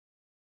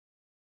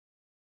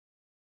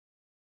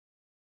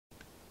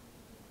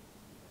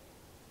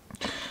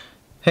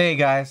Hey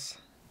guys,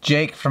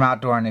 Jake from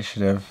Outdoor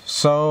Initiative.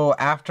 So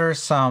after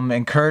some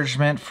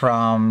encouragement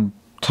from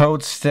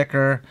Toad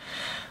Sticker,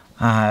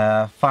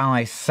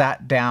 finally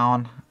sat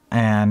down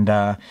and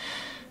I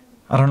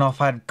don't know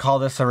if I'd call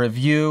this a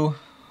review,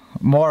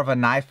 more of a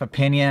knife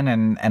opinion,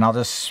 and I'll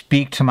just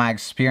speak to my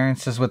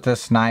experiences with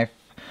this knife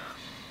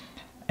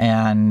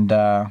and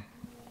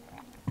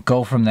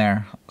go from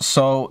there.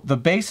 So the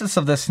basis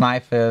of this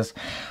knife is,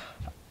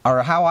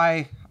 or how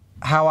I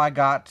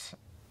got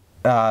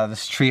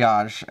this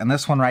Triage, and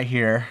this one right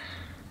here,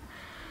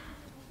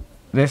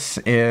 this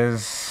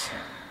is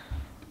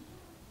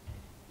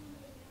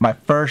my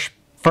first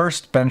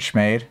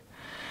Benchmade,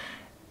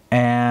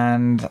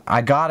 and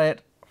I got it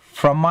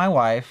from my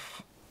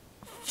wife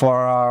for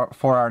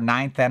our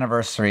 9th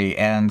anniversary.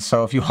 And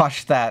so if you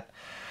watch that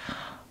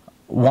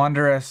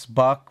wondrous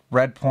buck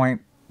red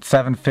point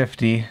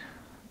 750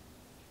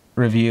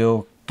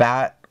 review,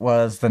 that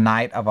was the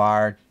night of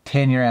our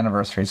 10-year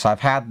anniversary. So I've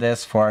had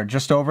this for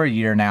just over a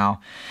year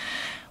now,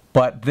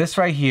 but this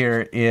right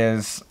here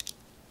is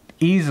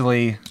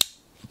easily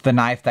the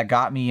knife that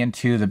got me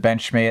into the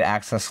Benchmade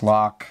access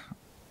lock,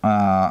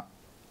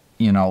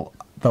 you know,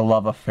 the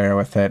love affair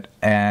with it.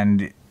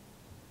 And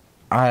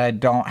I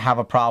don't have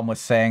a problem with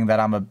saying that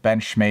I'm a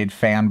Benchmade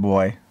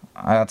fanboy.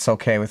 That's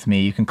okay with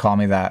me. You can call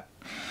me that.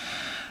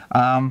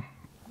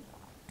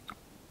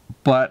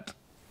 But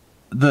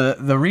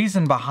the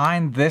reason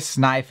behind this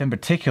knife in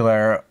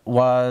particular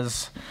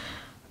was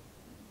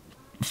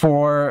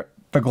for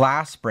the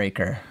glass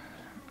breaker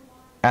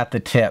at the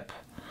tip.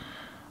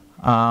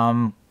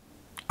 I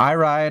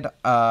ride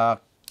a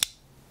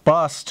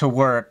bus to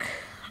work,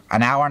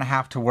 an hour and a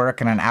half to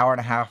work and an hour and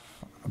a half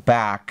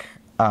back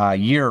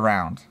year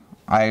round.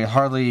 I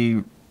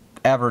hardly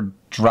ever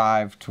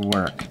drive to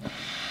work.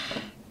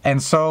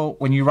 And so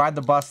when you ride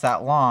the bus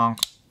that long,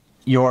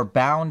 you're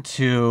bound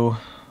to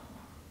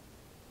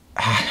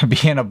be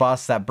in a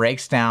bus that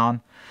breaks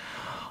down,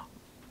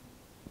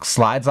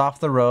 slides off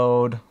the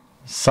road,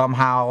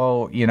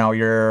 somehow, you know,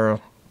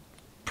 you're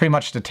pretty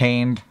much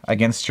detained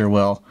against your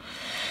will.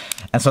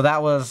 And so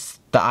that was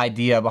the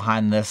idea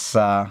behind this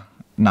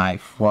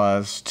knife,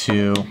 was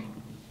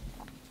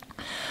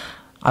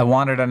I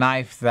wanted a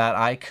knife that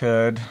I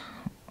could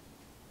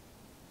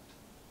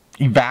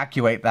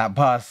evacuate that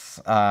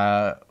bus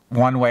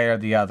one way or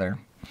the other.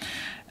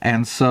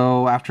 And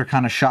so after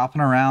kind of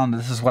shopping around,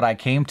 this is what I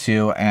came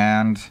to,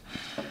 and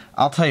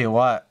I'll tell you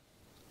what,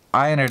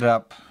 I ended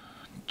up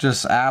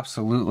just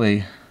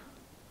absolutely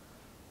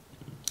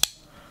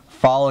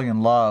falling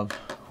in love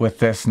with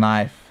this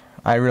knife.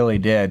 I really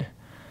did.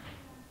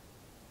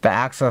 The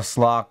access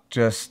lock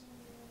just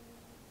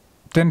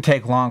didn't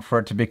take long for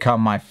it to become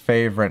my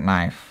favorite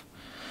knife.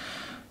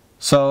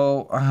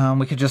 So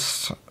we could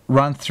just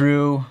run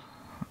through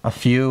a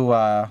few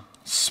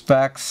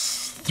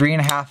specs.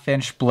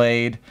 3.5-inch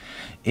blade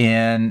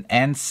in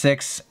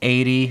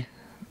N680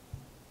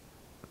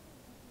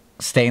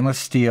 stainless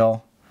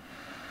steel,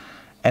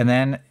 and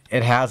then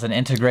it has an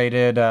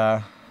integrated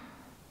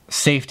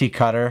safety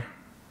cutter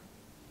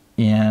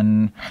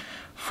in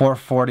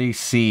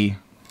 440C.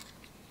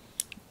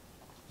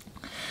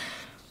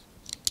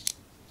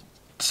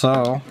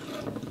 So,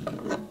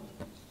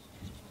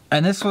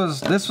 and this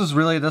is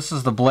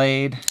the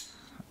blade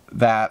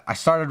that I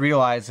started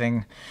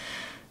realizing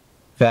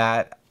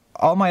that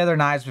all my other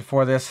knives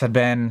before this had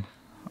been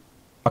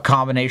a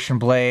combination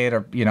blade,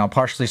 or, you know,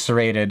 partially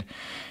serrated.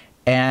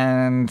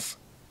 And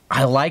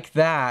I like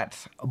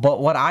that, but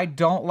what I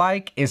don't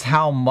like is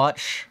how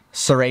much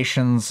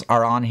serrations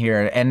are on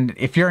here. And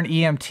if you're an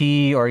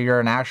EMT, or you're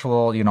an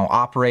actual, you know,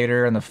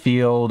 operator in the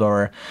field,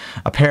 or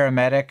a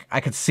paramedic,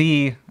 I could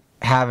see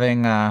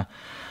having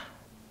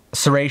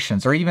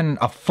serrations, or even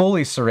a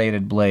fully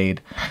serrated blade.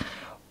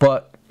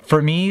 But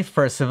for me,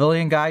 for a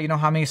civilian guy, you know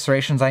how many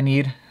serrations I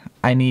need?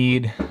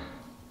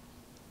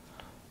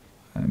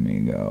 Let me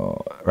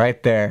go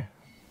right there.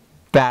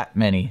 That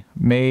many.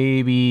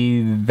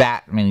 Maybe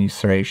that many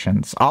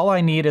serrations. All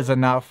I need is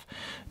enough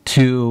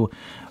to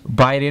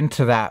bite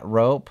into that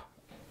rope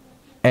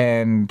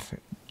and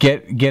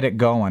get it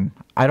going.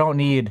 I don't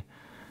need,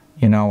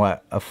 you know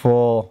what, a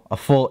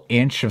full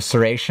inch of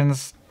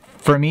serrations.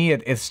 For me,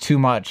 it's too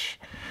much.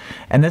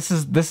 And this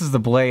is the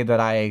blade that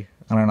I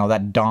don't know,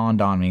 that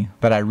dawned on me,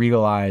 that I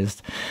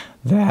realized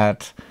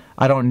that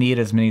I don't need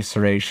as many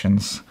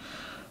serrations.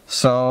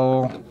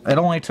 So it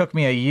only took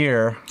me a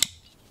year,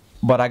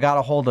 but I got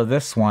a hold of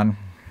this one.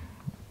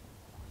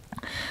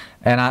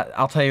 And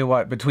I'll tell you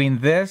what, between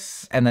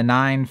this and the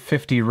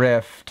 950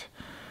 Rift,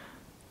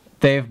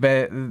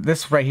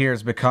 this right here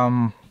has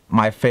become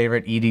my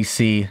favorite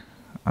EDC.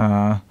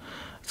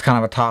 It's kind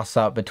of a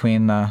toss-up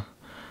between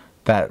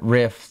that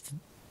Rift,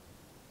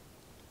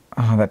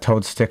 that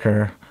Toad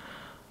Sticker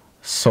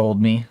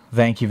sold me.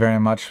 Thank you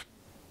very much,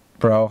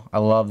 bro. I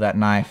love that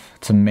knife.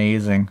 It's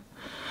amazing.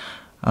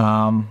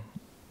 And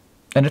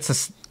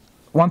it's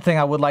one thing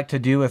I would like to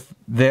do with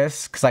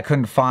this, because I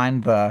couldn't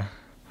find the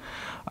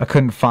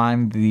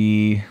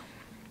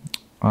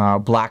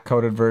black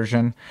coated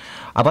version.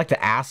 I'd like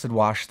to acid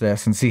wash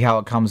this and see how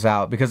it comes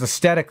out, because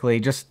aesthetically,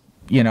 just,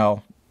 you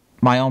know,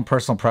 my own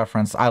personal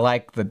preference, I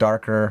like the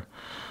darker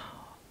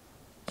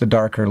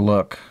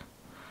look.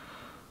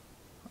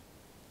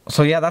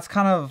 So yeah, that's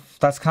kind of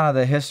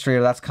the history,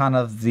 or that's kind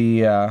of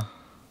the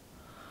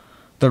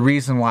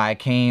reason why I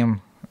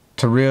came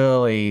to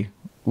really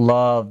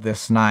love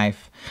this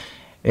knife,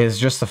 is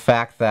just the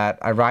fact that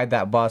I ride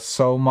that bus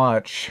so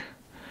much,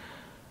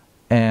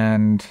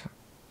 and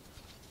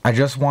I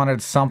just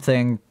wanted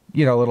something,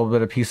 you know, a little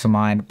bit of peace of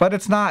mind. But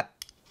it's not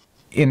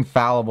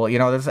infallible, you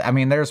know. I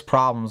mean, there's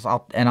problems,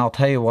 and I'll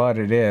tell you what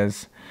it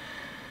is.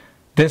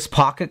 This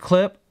pocket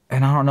clip,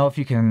 and I don't know if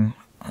you can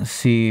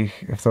see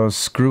if those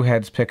screw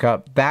heads pick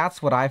up.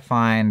 That's what I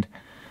find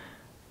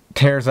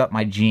tears up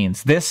my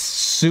jeans. This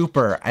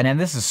super, and then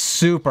this is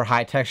super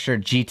high texture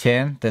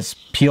G10, this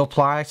peel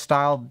ply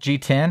style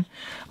G10.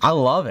 I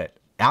love it.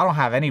 I don't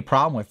have any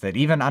problem with it.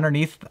 Even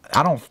underneath,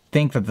 I don't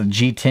think that the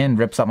G10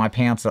 rips up my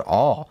pants at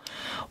all.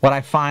 What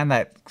I find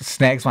that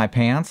snags my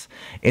pants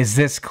is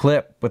this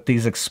clip with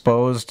these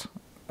exposed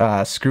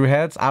screw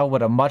heads. I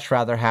would have much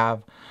rather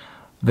have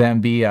them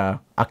be a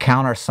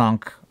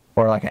countersunk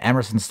or like an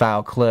Emerson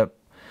style clip.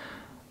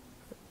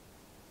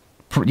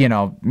 You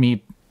know,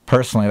 me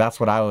personally, that's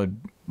what I would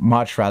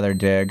much rather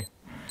dig.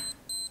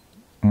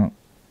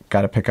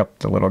 Got to pick up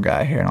the little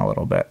guy here in a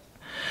little bit.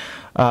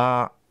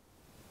 What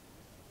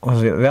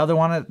was the other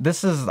one?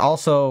 This is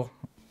also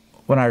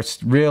when I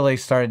really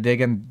started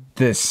digging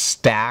this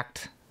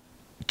stacked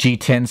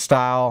G10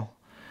 style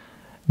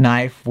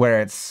knife,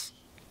 where it's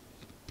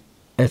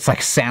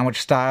like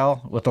sandwich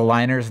style with the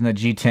liners and the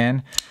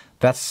G10.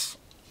 That's,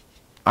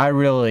 I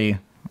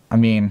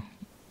mean,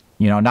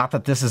 you know, not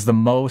that this is the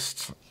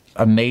most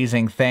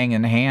amazing thing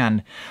in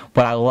hand,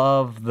 but I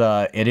love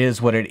the it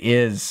is what it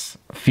is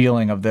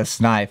feeling of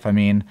this knife. I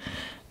mean,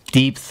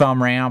 deep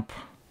thumb ramp,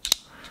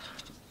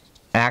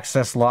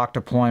 access lock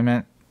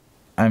deployment.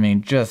 I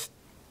mean, just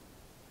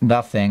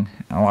nothing.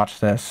 Now watch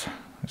this.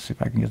 Let's see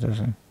if I can get this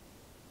in.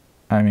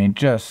 I mean,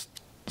 just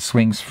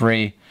swings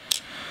free.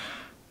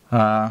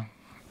 Yeah,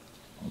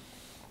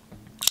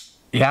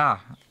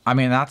 I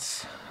mean,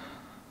 that's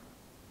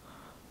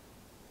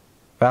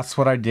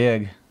what I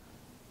dig.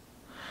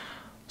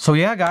 So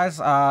yeah, guys,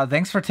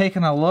 thanks for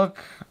taking a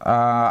look.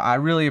 I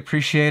really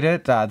appreciate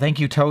it. Thank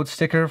you, Toad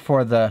Sticker,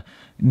 for the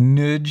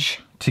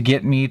nudge to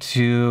get me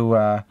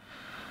to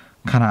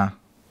kind of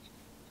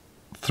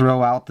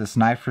throw out this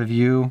knife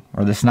review,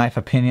 or this knife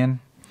opinion.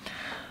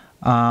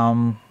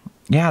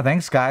 Yeah,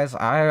 thanks, guys.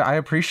 I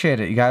appreciate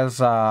it. You guys,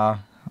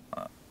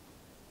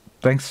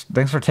 thanks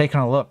for taking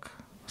a look.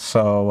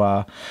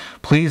 So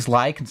please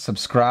like and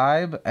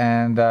subscribe,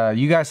 and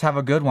you guys have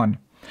a good one.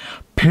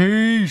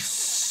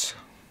 Peace.